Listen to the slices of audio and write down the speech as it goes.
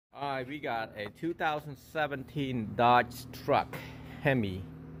Alright, we got a 2017 Dodge truck, Hemi.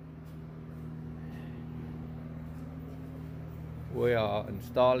 We are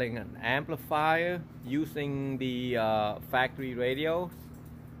installing an amplifier using the factory radio.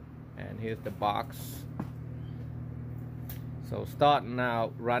 And here's the box. So starting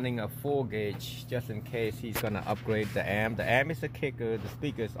out running a 4 gauge just in case he's gonna upgrade the amp. The amp is the kicker, the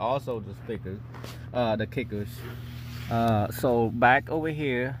speakers also the speakers, the kickers. So back over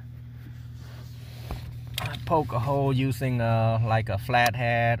here, I poke a hole using like a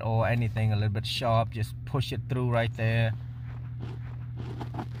flathead or anything a little bit sharp. Just push it through right there.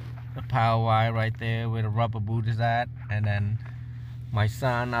 The power wire right there where the rubber boot is at, and then my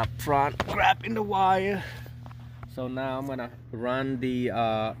son up front grabbing the wire. So now I'm gonna run the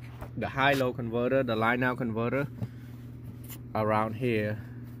high-low converter, the line-out converter, around here.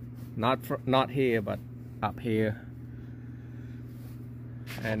 Not here, but up here.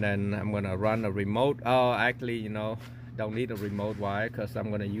 And then I'm gonna run a remote. Oh, actually, you know, don't need a remote wire because I'm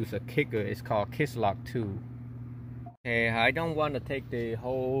gonna use a kicker. It's called Kisloc2. Okay, I don't want to take the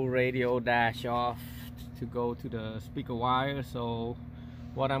whole radio dash off to go to the speaker wire. So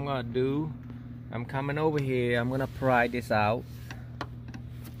what I'm gonna do, I'm coming over here. I'm gonna pry this out.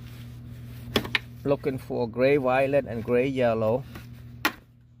 Looking for gray violet and gray yellow.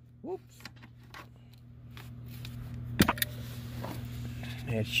 Whoops.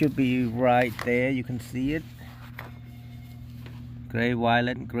 It should be right there. You can see it. Gray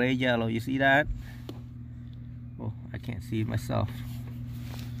violet and gray yellow. You see that? Oh, I can't see it myself.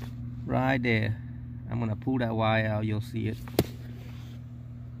 Right there. I'm gonna pull that wire out. You'll see it.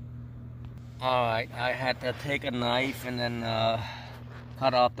 Alright, I had to take a knife and then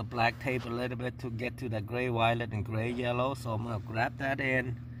cut off the black tape a little bit to get to the gray violet and gray yellow. So I'm gonna grab that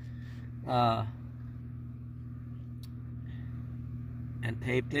in and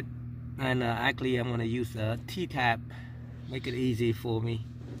taped it. And actually I'm gonna use a T-tap, make it easy for me.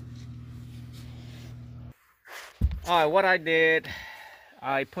 Alright, what I did,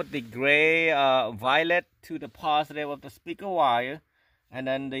 I put the gray violet to the positive of the speaker wire, and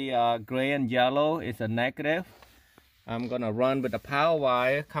then the gray and yellow is a negative. I'm gonna run with the power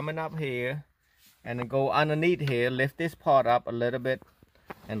wire coming up here and then go underneath here, lift this part up a little bit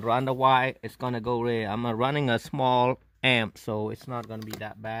and run the wire. It's gonna go there. I'm running a small amp, so it's not gonna be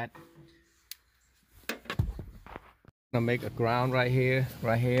that bad. I'm gonna make a ground right here,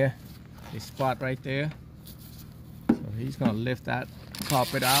 this spot right there. So he's gonna lift that,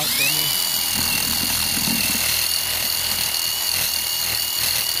 pop it out for me.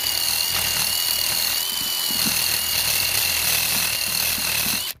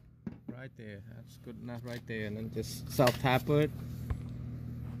 Right there, that's good enough right there, and then just self-tap it.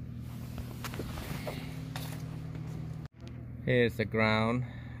 Here's the ground.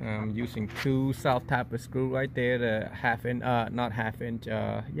 I'm using 2 self-tapper screw right there, the half-inch, not half-inch,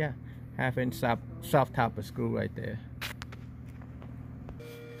 yeah, half-inch self-tapper screw right there.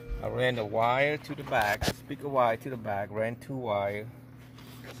 I ran the wire to the back, speaker wire to the back, ran 2 wires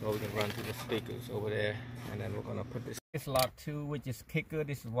so we can run to the speakers over there. And then we're gonna put this Kisloc2, which is kicker.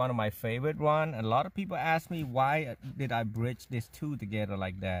 This is one of my favorite one. A lot of people ask me why did I bridge this 2 together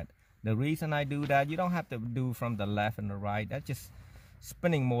like that. The reason I do that, you don't have to do from the left and the right. That's just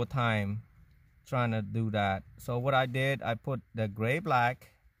spending more time trying to do that. So what I did, I put the gray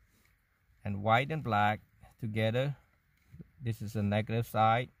black and white and black together. This is the negative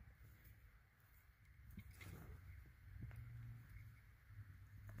side.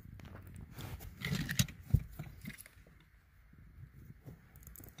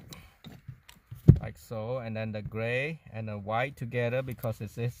 Like so, and then the gray and the white together because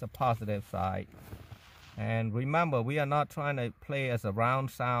this is the positive side. And remember, we are not trying to play as a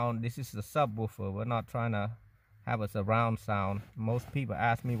round sound. This is the subwoofer. We're not trying to have a surround sound. Most people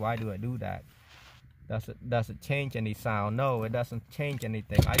ask me, why do I do that? Does it change any sound? No, it doesn't change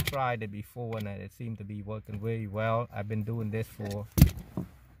anything. I tried it before and it seemed to be working very well. I've been doing this for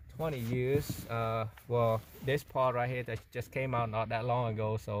 20 years. Well, this part right here that just came out not that long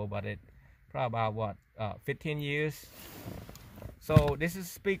ago, so but it probably about what 15 years. So this is a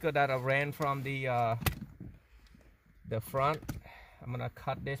speaker that I ran from the front. I'm gonna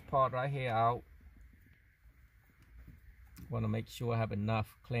cut this part right here out. Want to make sure I have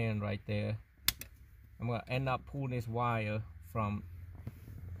enough clearance right there. I'm gonna end up pulling this wire from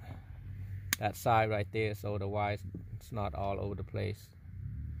that side right there, so the wire it's not all over the place.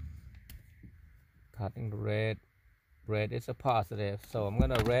 Cutting the red. Red is a positive, so I'm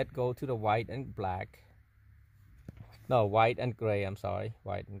gonna red go to the white and black. No, white and gray, I'm sorry,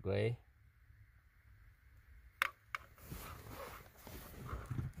 white and gray.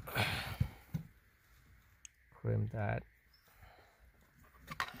 trim that.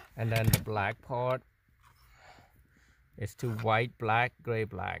 And then the black part is to white, black, gray,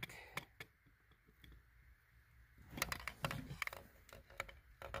 black.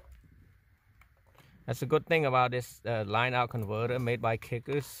 That's a good thing about this line out converter made by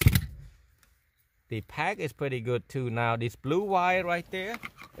Kickers. The pack is pretty good too. Now this blue wire right there,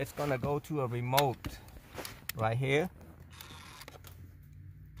 it's gonna go to a remote right here.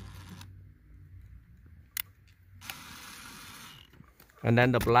 And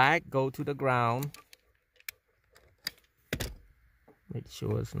then the black go to the ground. Make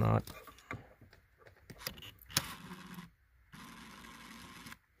sure it's not.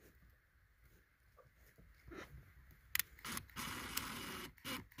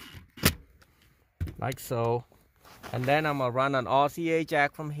 Like so. And then I'm gonna run an RCA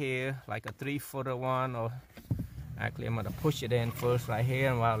jack from here, like a 3-footer one, or actually I'm gonna push it in first right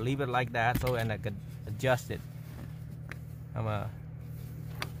here, and I'll leave it like that so and I can adjust it. I'm gonna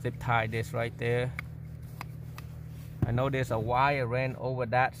zip tie this right there. I know there's a wire ran over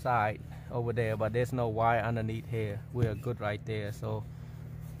that side over there, but there's no wire underneath here. We're good right there, so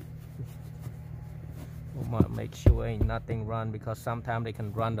we might make sure ain't nothing run, because sometimes they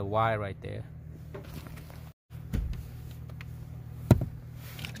can run the wire right there.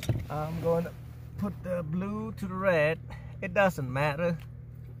 I'm going to put the blue to the red. It doesn't matter.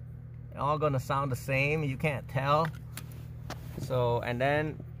 They're all gonna sound the same. You can't tell. So, and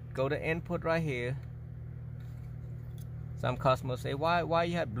then go to input right here. Some customers say, why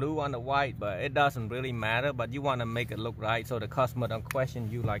you have blue on the white? But it doesn't really matter, but you want to make it look right so the customer don't question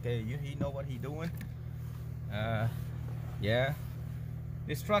you like, hey, he know what he doing? Yeah.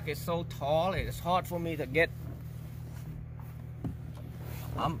 This truck is so tall, it's hard for me to get.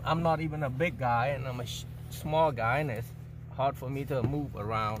 I'm not even a big guy, and I'm a small guy, and it's hard for me to move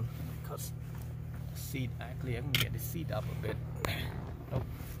around because the seat, actually I can get the seat up a bit. Oh.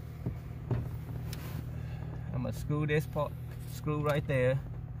 I'm gonna screw this part, screw right there.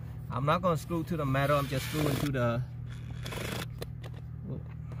 I'm not gonna screw to the metal, I'm just screwing to the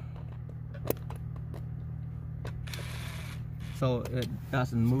so it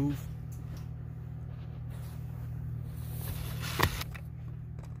doesn't move.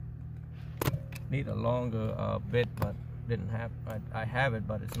 Need a longer bit, but didn't have. I have it,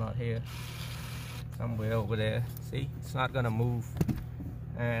 but it's not here. Somewhere over there. See, it's not gonna move.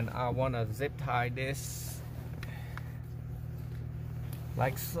 And I want to zip tie this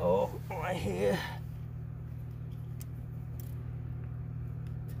like so, right here.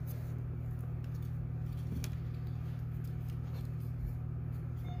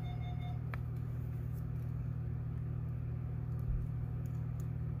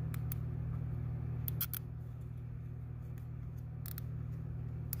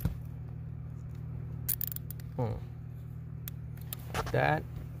 That,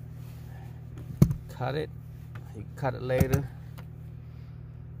 cut it, you can cut it later,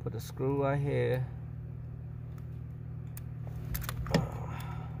 put a screw right here,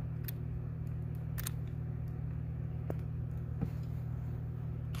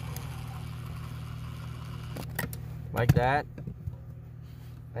 like that,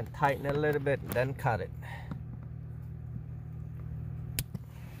 and tighten it a little bit, and then cut it.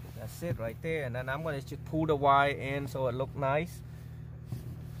 That's it right there. And then I'm going to just pull the wire in so it look nice.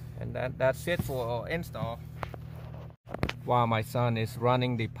 And that's it for install. While my son is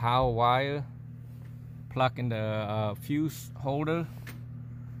running the power wire, plugging the fuse holder,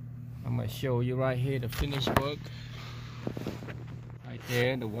 I'm going to show you right here the finished work. Right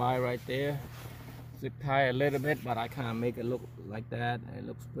there, the wire right there. Zip tie a little bit, but I can't make it look like that. It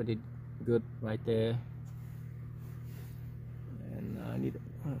looks pretty good right there. And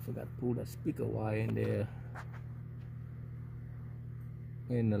I forgot to pull the speaker wire in there.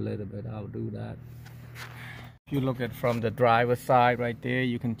 In a little bit, I'll do that. If you look at from the driver's side right there,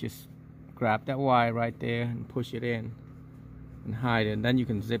 you can just grab that wire right there and push it in and hide it. And then you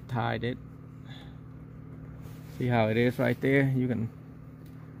can zip tie it. See how it is right there? You can,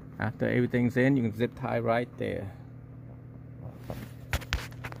 after everything's in, you can zip tie right there.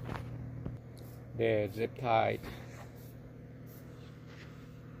 There, zip tied.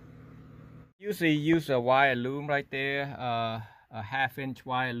 Usually use a wire loom right there. A 1/2-inch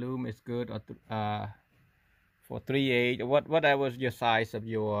wire loom is good, or for 3/8, whatever your size of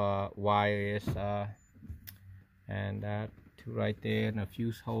your wire is, and that two right there, and a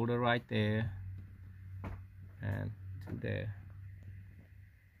fuse holder right there, and two there.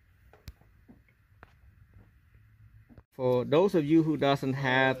 For those of you who doesn't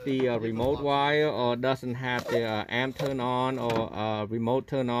have the remote wire or doesn't have the amp turn on or remote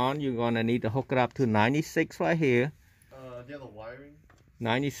turn on, you're gonna need to hook it up to 96 right here. Do you have the wiring?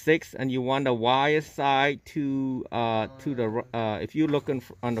 96, and you want the wire side to the if you're looking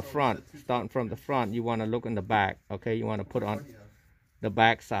on the front, starting from the front, you want to look in the back. Okay, you want to put on the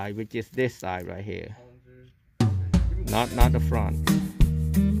back side, which is this side right here, not the front.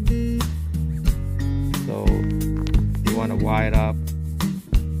 So you want to wire it up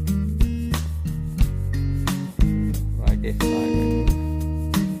right this side right here.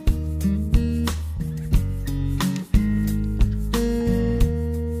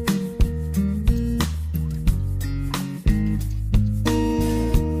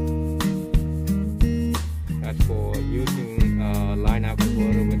 That's for using line out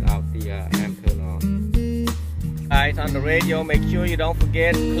converter without the amp turn on. Guys, on the radio, make sure you don't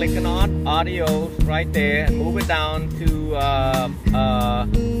forget clicking on audios right there and move it down to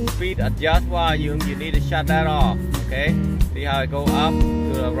speed adjust volume. You need to shut that off. Okay, see how it go up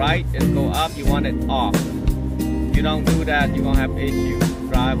to the right, it go up, you want it off. If you don't do that, you're gonna have issues.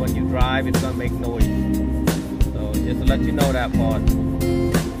 When you drive, it's gonna make noise. So just to let you know that part.